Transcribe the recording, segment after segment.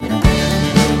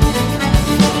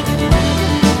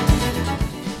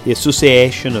The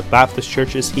Association of Baptist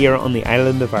Churches here on the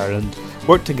island of Ireland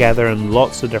work together in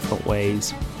lots of different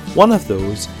ways. One of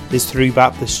those is through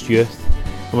Baptist Youth,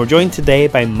 and we're joined today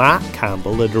by Matt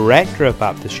Campbell, the Director of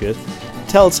Baptist Youth, to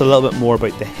tell us a little bit more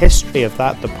about the history of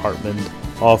that department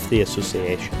of the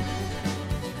association.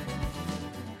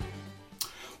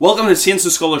 Welcome to Saints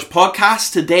and Scholars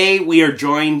podcast. Today we are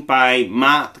joined by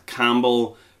Matt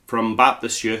Campbell from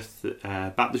Baptist Youth.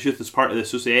 Baptist Youth is part of the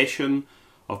Association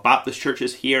of Baptist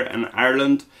Churches here in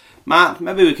Ireland. Matt,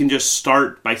 maybe we can just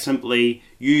start by simply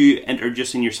you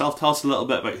introducing yourself. Tell us a little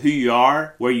bit about who you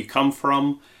are, where you come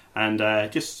from, and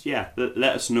let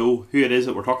us know who it is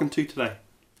that we're talking to today.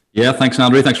 Yeah, thanks,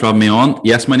 Andrew. Thanks for having me on.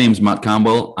 Yes, my name's Matt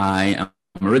Campbell. I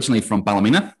am originally from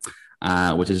Ballymena,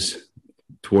 which is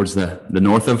towards the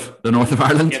north of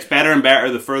Ireland. It gets better and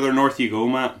better the further north you go,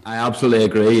 Matt. I absolutely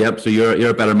agree. Yep. So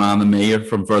you're a better man than me. You're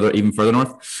from even further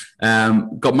north.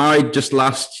 Got married just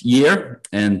last year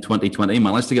in 2020.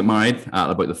 Managed to get married at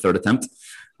about the third attempt,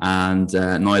 and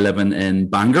now living in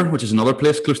Bangor, which is another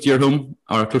place close to your home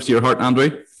or close to your heart,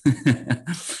 Andrew.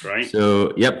 Right. So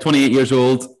 28 years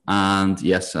old, and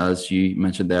yes, as you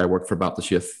mentioned there, I work for Baptist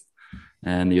Youth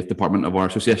and the youth department of our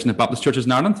Association of Baptist Churches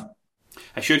in Ireland.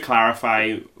 I should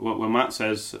clarify, when Matt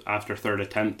says after third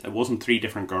attempt, it wasn't three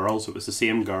different girls, it was the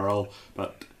same girl,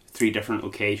 but three different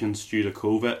occasions due to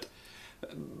COVID.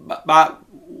 But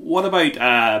what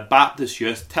about Baptist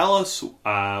Youth? Tell us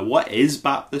what is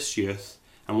Baptist Youth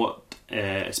and what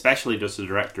especially does the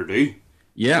director do?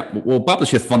 Yeah, well,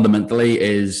 Baptist Youth fundamentally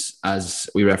is, as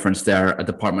we referenced there, a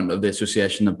department of the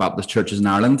Association of Baptist Churches in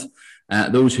Ireland.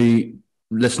 Those who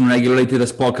listen regularly to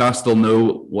this podcast will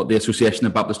know what the Association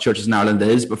of Baptist Churches in Ireland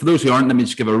is. But for those who aren't, let me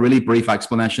just give a really brief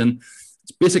explanation.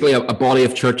 It's basically a body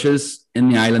of churches in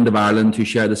the island of Ireland who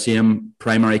share the same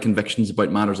primary convictions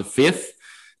about matters of faith.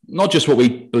 Not just what we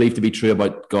believe to be true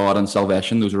about God and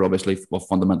salvation, those are obviously of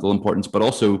fundamental importance, but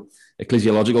also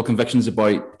ecclesiological convictions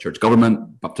about church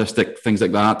government, Baptistic, things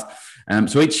like that.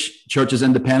 So each church is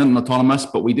independent and autonomous,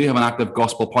 but we do have an active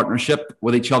gospel partnership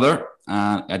with each other.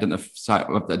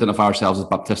 Identify ourselves as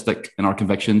Baptistic in our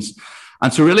convictions.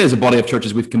 And so really as a body of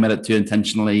churches, we've committed to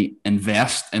intentionally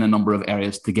invest in a number of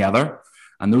areas together.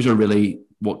 And those are really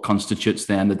what constitutes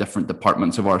then the different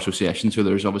departments of our association. So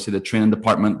there's obviously the training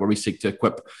department where we seek to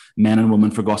equip men and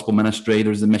women for gospel ministry.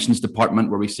 There's the missions department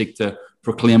where we seek to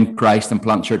proclaim Christ and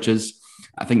plant churches.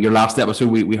 I think your last episode,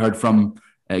 we heard from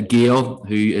Gail,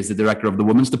 who is the director of the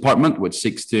women's department, which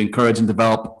seeks to encourage and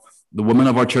develop the women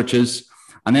of our churches.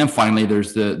 And then finally,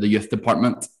 there's the youth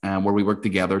department, where we work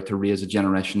together to raise a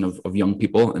generation of young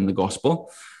people in the gospel.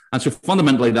 And so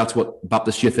fundamentally, that's what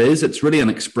Baptist Youth is. It's really an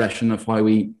expression of how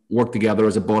we work together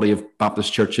as a body of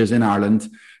Baptist churches in Ireland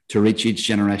to reach each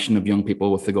generation of young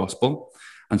people with the gospel.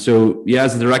 And so,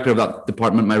 as the director of that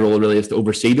department, my role really is to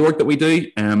oversee the work that we do.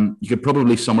 You could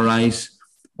probably summarize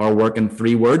our work in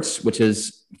three words, which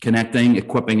is connecting,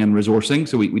 equipping, and resourcing.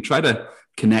 So we try to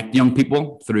connect young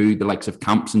people through the likes of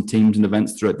camps and teams and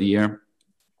events throughout the year.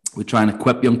 We try and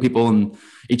equip young people, and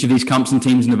each of these camps and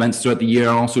teams and events throughout the year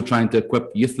are also trying to equip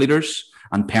youth leaders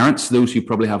and parents, those who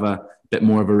probably have a bit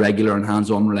more of a regular and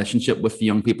hands-on relationship with the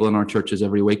young people in our churches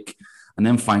every week. And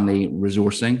then finally,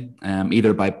 resourcing,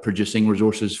 either by producing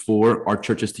resources for our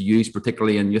churches to use,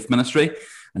 particularly in youth ministry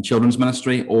and children's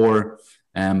ministry, or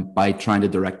by trying to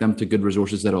direct them to good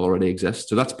resources that already exist.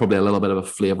 So that's probably a little bit of a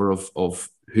flavour of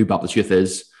who Baptist Youth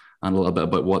is and a little bit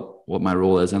about what my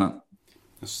role is in it.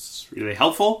 That's really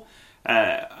helpful.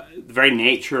 The very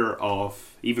nature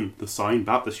of even the sound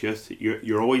Baptist Youth,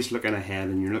 you're always looking ahead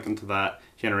and you're looking to that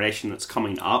generation that's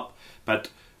coming up. But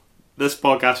this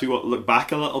podcast, we want to look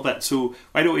back a little bit. So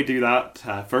why don't we do that?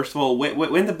 First of all,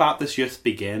 when did Baptist Youth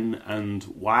begin and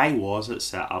why was it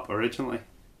set up originally?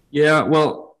 Yeah,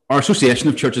 well, our Association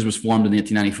of Churches was formed in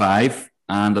 1895.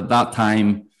 And at that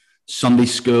time, Sunday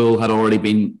school had already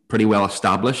been pretty well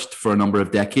established for a number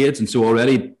of decades. And so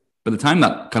already, by the time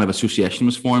that kind of association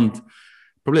was formed,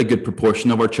 probably a good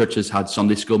proportion of our churches had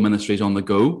Sunday school ministries on the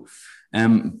go.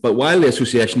 But while the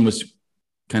association was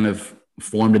kind of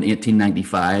formed in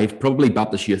 1895, probably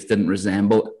Baptist Youth didn't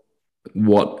resemble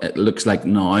what it looks like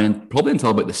now, and probably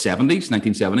until about the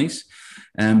 1970s.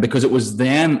 Because it was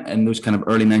then, in those kind of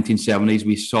early 1970s,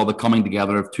 we saw the coming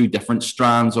together of two different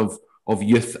strands of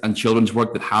youth and children's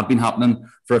work that had been happening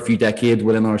for a few decades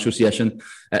within our association.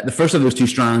 The first of those two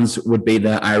strands would be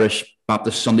the Irish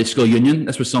Baptist Sunday School Union.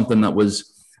 This was something that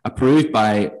was approved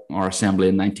by our assembly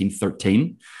in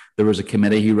 1913. There was a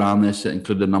committee who ran this. It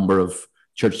included a number of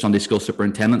church Sunday school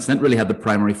superintendents, and it really had the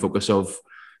primary focus of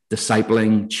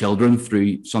discipling children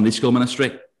through Sunday school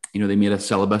ministry. They made a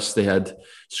syllabus. They had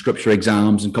scripture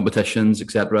exams and competitions,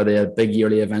 etc. They had a big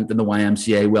yearly event in the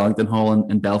YMCA Wellington Hall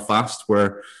in Belfast,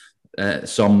 where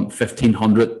some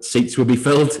 1,500 seats would be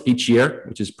filled each year,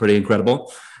 which is pretty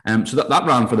incredible. So that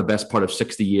ran for the best part of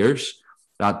 60 years,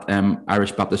 that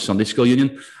Irish Baptist Sunday School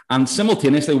Union. And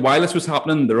simultaneously, while this was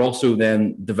happening, there also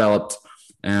then developed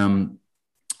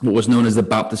what was known as the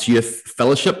Baptist Youth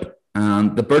Fellowship.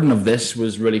 And the burden of this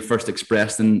was really first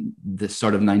expressed in the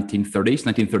sort of 1930s,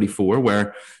 1934,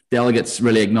 where delegates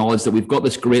really acknowledged that we've got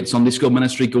this great Sunday school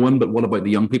ministry going, but what about the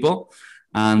young people?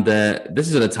 And this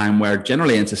is at a time where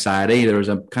generally in society, there was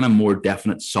a kind of more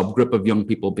definite subgroup of young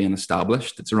people being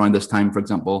established. It's around this time, for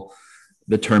example,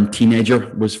 the term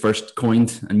teenager was first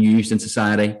coined and used in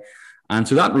society. And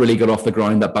so that really got off the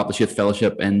ground, that Baptist Youth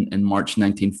Fellowship in March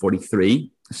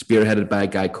 1943, spearheaded by a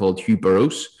guy called Hugh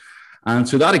Burrows. And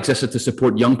so that existed to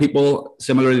support young people.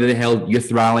 Similarly, they held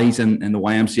youth rallies in the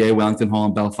YMCA Wellington Hall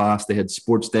in Belfast. They had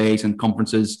sports days and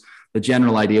conferences. The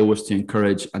general idea was to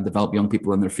encourage and develop young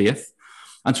people in their faith.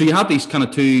 And so you had these kind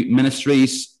of two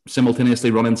ministries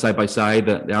simultaneously running side by side,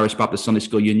 the Irish Baptist Sunday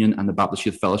School Union and the Baptist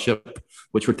Youth Fellowship,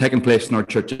 which were taking place in our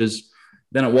churches.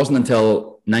 Then it wasn't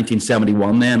until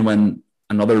 1971 then when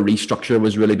another restructure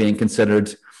was really being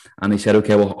considered. And they said,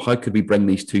 okay, well, how could we bring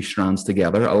these two strands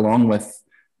together along with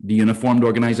the uniformed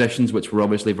organizations, which were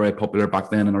obviously very popular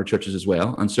back then in our churches as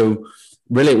well. And so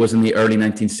really it was in the early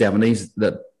 1970s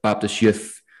that Baptist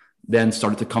Youth then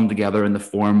started to come together in the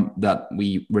form that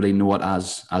we really know it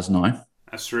as now.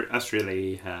 That's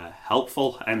really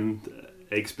helpful, and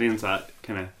explains that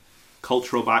kind of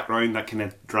cultural background, that kind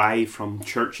of drive from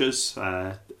churches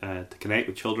to connect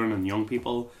with children and young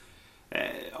people.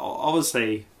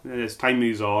 Obviously, as time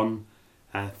moves on,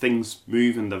 things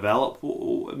move and develop.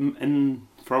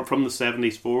 From the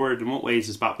 70s forward, in what ways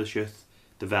has Baptist Youth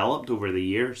developed over the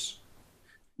years?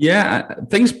 Yeah,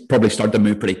 things probably started to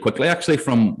move pretty quickly, actually,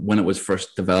 from when it was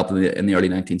first developed in the early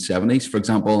 1970s. For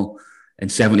example, in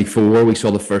 74, we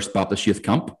saw the first Baptist Youth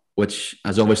Camp, which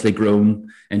has obviously grown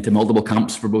into multiple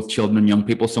camps for both children and young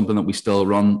people, something that we still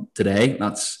run today.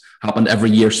 That's happened every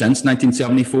year since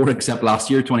 1974, except last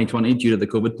year, 2020, due to the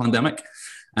COVID pandemic.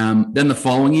 Then the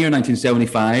following year,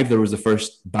 1975, there was the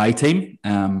first BY team.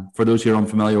 For those who are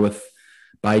unfamiliar with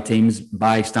BY teams,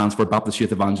 BY stands for Baptist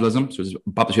Youth Evangelism. So it's a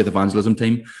Baptist Youth Evangelism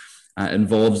team. It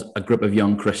involves a group of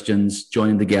young Christians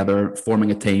joining together,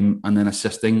 forming a team, and then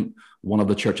assisting one of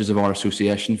the churches of our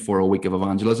association for a week of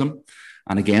evangelism.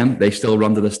 And again, they still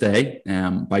run to this day.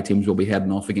 BY teams will be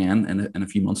heading off again in a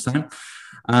few months' time.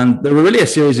 And there were really a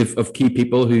series of key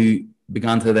people who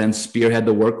began to then spearhead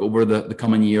the work over the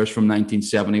coming years from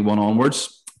 1971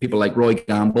 onwards. People like Roy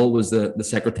Gamble was the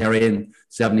secretary in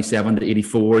 77 to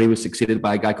 84. He was succeeded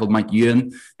by a guy called Mike Ewan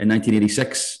in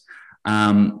 1986.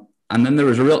 And then there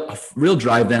was a real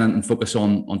drive then and focus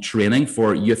on training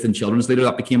for youth and children's leaders.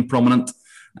 That became prominent.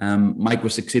 Mike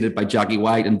was succeeded by Jackie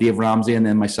White and Dave Ramsey, and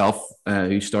then myself,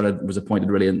 who was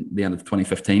appointed really in the end of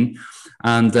 2015.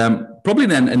 And probably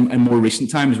then in more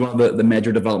recent times, one of the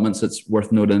major developments that's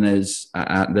worth noting is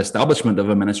the establishment of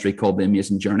a ministry called the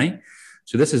Amazing Journey.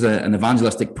 So this is an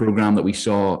evangelistic program that we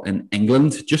saw in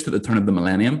England just at the turn of the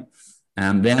millennium.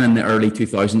 And then in the early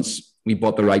 2000s, we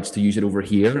bought the rights to use it over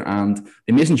here. And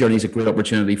the Amazing Journey is a great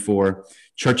opportunity for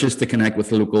churches to connect with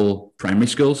the local primary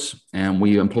schools. And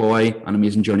we employ an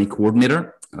Amazing Journey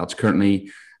coordinator. That's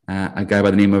currently a guy by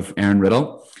the name of Aaron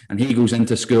Riddle. And he goes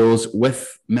into schools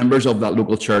with members of that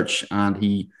local church, and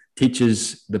he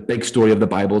teaches the big story of the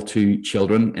Bible to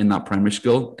children in that primary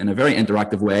school in a very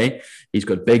interactive way. He's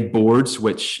got big boards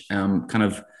which kind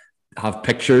of have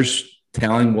pictures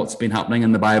telling what's been happening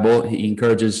in the Bible. He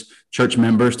encourages church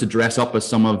members to dress up as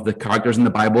some of the characters in the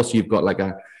Bible. So you've got like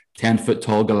a 10-foot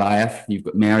tall Goliath, you've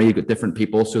got Mary, you've got different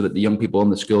people so that the young people in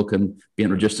the school can be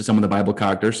introduced to some of the Bible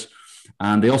characters.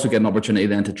 And they also get an opportunity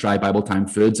then to try Bible time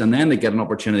foods. And then they get an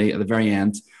opportunity at the very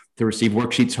end to receive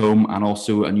worksheets home and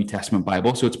also a New Testament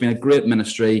Bible. So it's been a great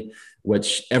ministry,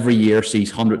 which every year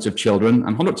sees hundreds of children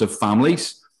and hundreds of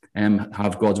families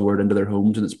have God's word into their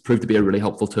homes. And it's proved to be a really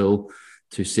helpful tool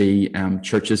to see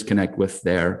churches connect with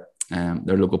their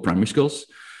local primary schools.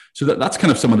 So that's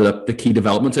kind of some of the key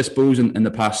developments, I suppose, in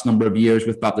the past number of years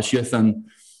with Baptist Youth. And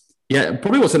yeah,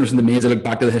 probably what's interesting to me as I look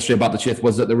back to the history of Baptist Youth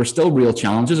was that there were still real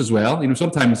challenges as well. You know,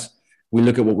 sometimes we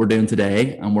look at what we're doing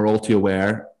today and we're all too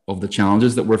aware of the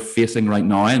challenges that we're facing right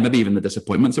now, and maybe even the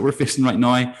disappointments that we're facing right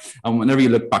now. And whenever you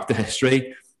look back to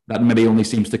history, that maybe only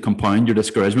seems to compound your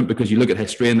discouragement, because you look at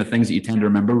history and the things that you tend to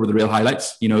remember were the real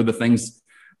highlights, you know, the things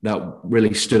that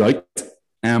really stood out.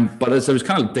 But as I was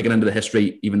kind of digging into the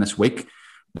history even this week,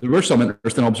 there were some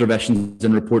interesting observations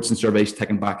in reports and surveys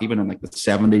taken back even in like the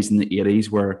 70s and the 80s,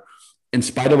 where in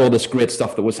spite of all this great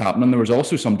stuff that was happening, there was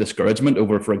also some discouragement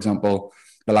over, for example,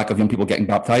 the lack of young people getting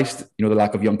baptized, the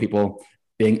lack of young people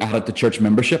being added to church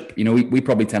membership. We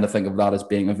probably tend to think of that as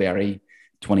being a very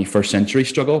 21st century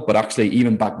struggle, but actually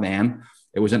even back then,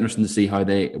 it was interesting to see how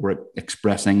they were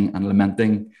expressing and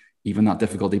lamenting even that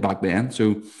difficulty back then.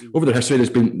 So over the history,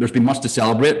 there's been much to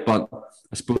celebrate, but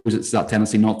I suppose it's that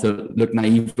tendency not to look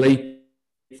naively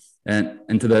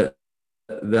into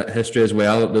the history as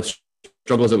well. The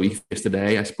struggles that we face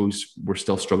today, I suppose, were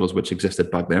still struggles which existed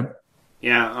back then.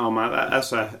 Yeah, oh man,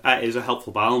 that is a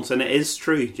helpful balance, and it is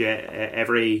true. Yeah,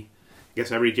 every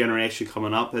generation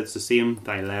coming up, it's the same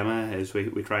dilemma as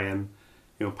we try and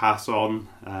pass on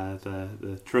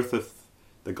the truth of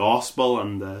the gospel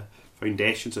and the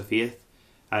foundations of faith.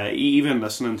 Even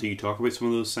listening to you talk about some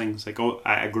of those things, like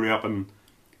I grew up in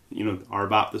our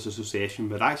Baptist association,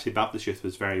 but actually Baptist Youth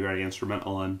was very, very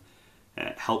instrumental in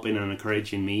helping and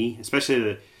encouraging me,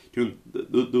 especially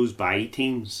those BI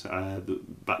teams, the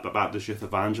Baptist Youth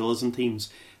Evangelism teams.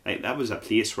 Like, that was a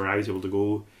place where I was able to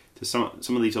go to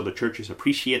some of these other churches,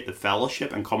 appreciate the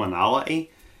fellowship and commonality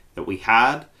that we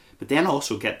had, but then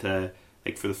also get to,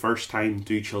 like, for the first time,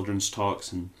 do children's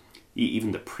talks and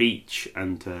even to preach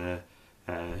and to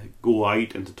go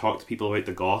out and to talk to people about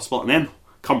the gospel, and then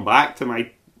come back to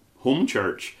my home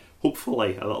church,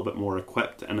 hopefully a little bit more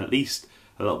equipped and at least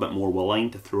a little bit more willing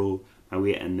to throw my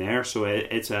weight in there. So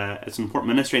it's an important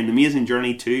ministry, and the amazing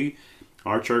journey too.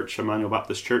 Our church, Emmanuel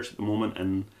Baptist Church, at the moment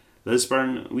in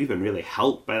Lisburn, we've been really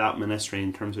helped by that ministry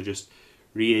in terms of just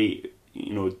really,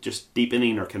 just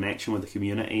deepening our connection with the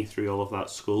community through all of that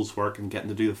schools work and getting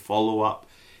to do the follow-up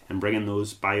and bringing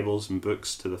those Bibles and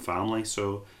books to the family.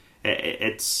 So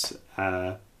it's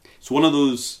one of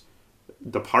those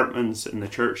departments in the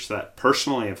church that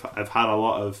personally I've had a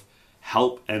lot of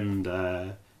help and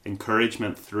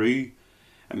encouragement through.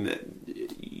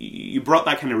 You brought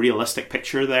that kind of realistic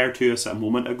picture there to us a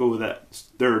moment ago, that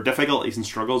there are difficulties and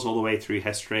struggles all the way through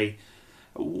history.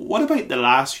 What about the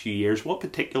last few years? What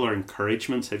particular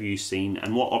encouragements have you seen,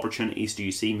 and what opportunities do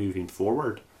you see moving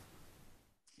forward?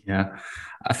 Yeah,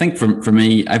 I think for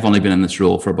me, I've only been in this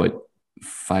role for about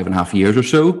 5.5 years or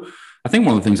so. I think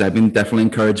one of the things I've been definitely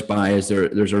encouraged by is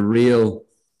there's a real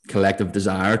collective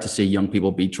desire to see young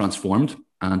people be transformed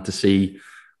and to see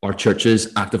our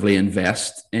churches actively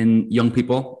invest in young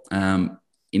people.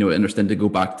 Interesting to go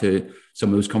back to some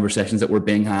of those conversations that were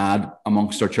being had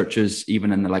amongst our churches,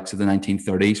 even in the likes of the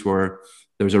 1930s, where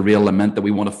there was a real lament that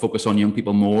we want to focus on young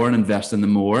people more and invest in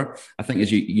them more. I think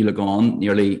as you look on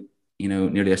nearly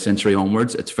a century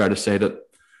onwards, it's fair to say that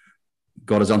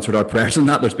God has answered our prayers in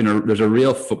that. There's a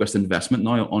real focused investment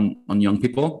now on young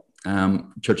people.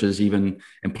 Churches even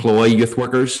employ youth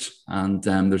workers, and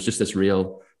there's just this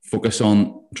real focus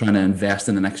on trying to invest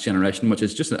in the next generation, which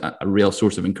is just a real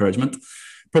source of encouragement.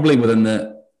 Probably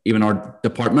within even our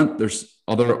department, there's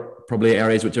other probably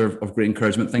areas which are of great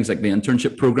encouragement. Things like the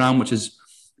internship program, which has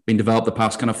been developed the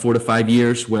past kind of 4 to 5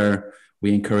 years, where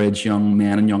we encourage young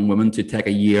men and young women to take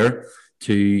a year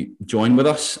to join with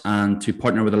us and to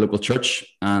partner with a local church.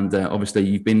 And obviously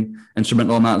you've been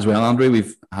instrumental in that as well, Andrew.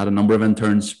 We've had a number of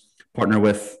interns partner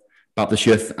with Baptist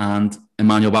Youth and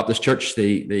Emmanuel Baptist Church.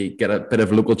 They get a bit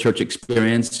of local church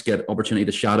experience, get opportunity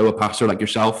to shadow a pastor like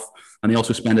yourself, and they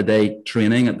also spend a day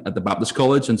training at the Baptist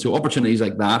College. And so opportunities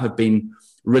like that have been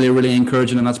really, really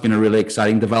encouraging, and that's been a really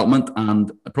exciting development.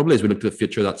 And probably as we look to the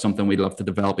future, that's something we'd love to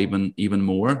develop even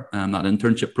more, that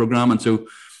internship program. And so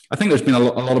I think there's been a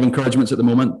lot of encouragements at the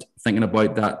moment, thinking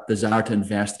about that desire to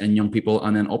invest in young people,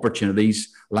 and then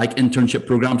opportunities like internship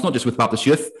programs, not just with Baptist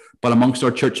Youth, but amongst our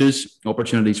churches,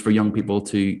 opportunities for young people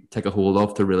to take a hold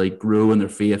of, to really grow in their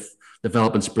faith,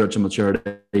 develop in spiritual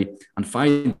maturity, and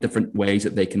find different ways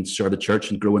that they can serve the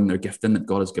church and grow in their gifting that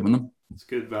God has given them. It's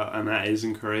good, and that is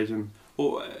encouraging.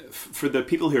 Well, for the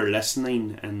people who are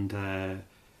listening, and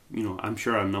I'm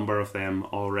sure a number of them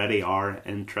already are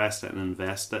interested and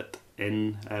invested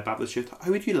in Baptist Youth, how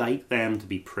would you like them to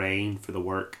be praying for the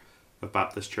work of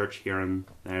Baptist Church here in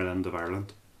the island of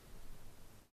Ireland?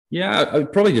 Yeah, I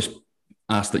would probably just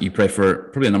ask that you pray for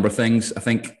probably a number of things. I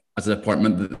think as a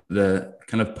department, the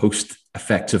kind of post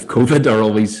effects of COVID are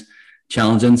always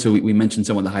challenging. So we mentioned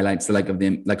some of the highlights, the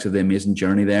likes of the Amazing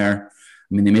Journey there.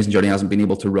 I mean, the Amazing Journey hasn't been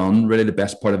able to run really the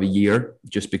best part of a year,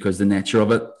 just because the nature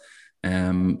of it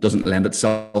doesn't lend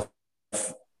itself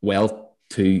well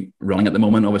to running at the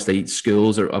moment. Obviously,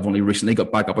 schools have only recently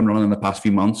got back up and running in the past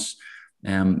few months.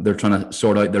 They're trying to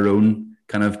sort out their own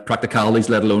kind of practicalities,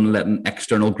 let alone letting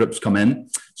external groups come in.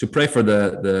 So pray for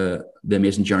the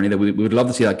Amazing Journey, that we would love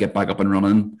to see that get back up and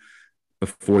running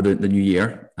before the new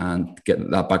year and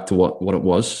get that back to what it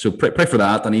was. So pray for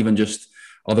that, and even just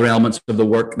other elements of the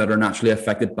work that are naturally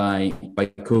affected by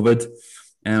COVID.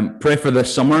 Pray for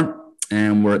this summer.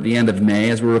 We're at the end of May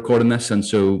as we're recording this, and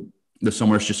so the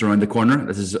summer is just around the corner.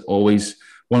 This is always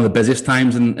one of the busiest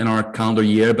times in our calendar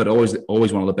year, but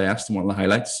always one of the best and one of the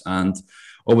highlights. And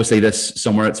obviously this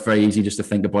summer, it's very easy just to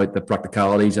think about the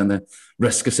practicalities and the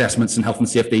risk assessments and health and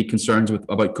safety concerns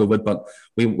about COVID. But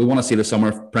we want to see the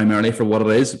summer primarily for what it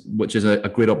is, which is a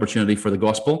great opportunity for the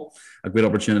gospel, a great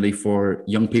opportunity for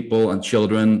young people and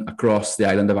children across the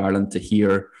island of Ireland to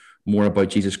hear more about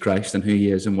Jesus Christ and who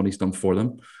he is and what he's done for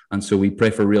them. And so we pray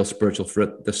for real spiritual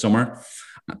fruit this summer.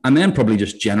 And then probably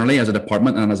just generally as a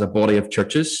department and as a body of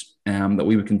churches, that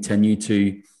we would continue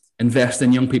to invest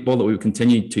in young people, that we would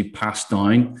continue to pass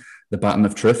down the baton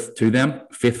of truth to them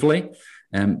faithfully.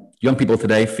 Young people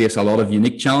today face a lot of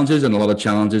unique challenges and a lot of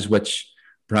challenges which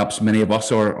perhaps many of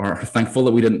us are thankful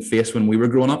that we didn't face when we were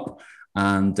growing up.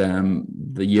 And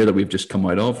the year that we've just come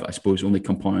out of, I suppose, only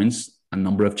compounds a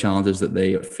number of challenges that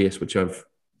they face which have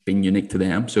been unique to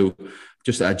them. So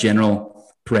just a general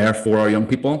prayer for our young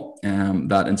people,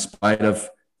 that in spite of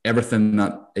everything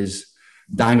that is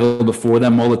dangled before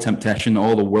them, all the temptation,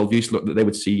 all the worldviews, that they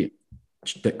would see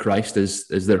that Christ is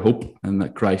their hope and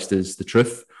that Christ is the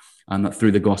truth, and that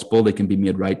through the gospel they can be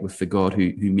made right with the God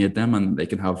who made them, and they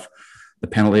can have the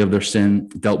penalty of their sin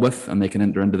dealt with, and they can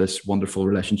enter into this wonderful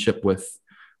relationship with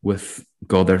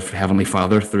God, their Heavenly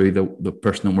Father, through the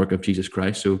person and work of Jesus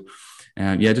Christ. So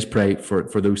just pray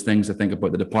for those things. I think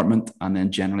about the department and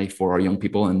then generally for our young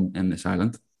people in this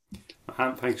island.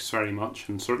 Thanks very much,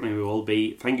 and certainly we will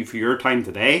be. Thank you for your time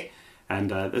today, and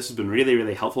this has been really,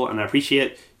 really helpful, and I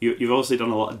appreciate you've obviously done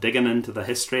a lot of digging into the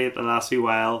history the last few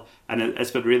while, and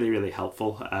it's been really, really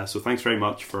helpful. So thanks very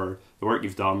much for the work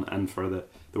you've done and for the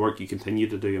work you continue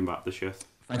to do in Baptist Youth.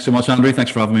 Thanks so much, Andrew.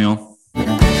 Thanks for having me on.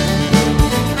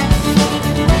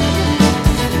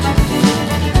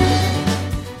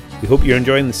 We hope you're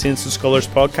enjoying the Saints and Scholars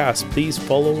podcast. Please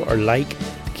follow or like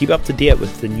to keep up to date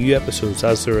with the new episodes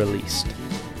as they're released.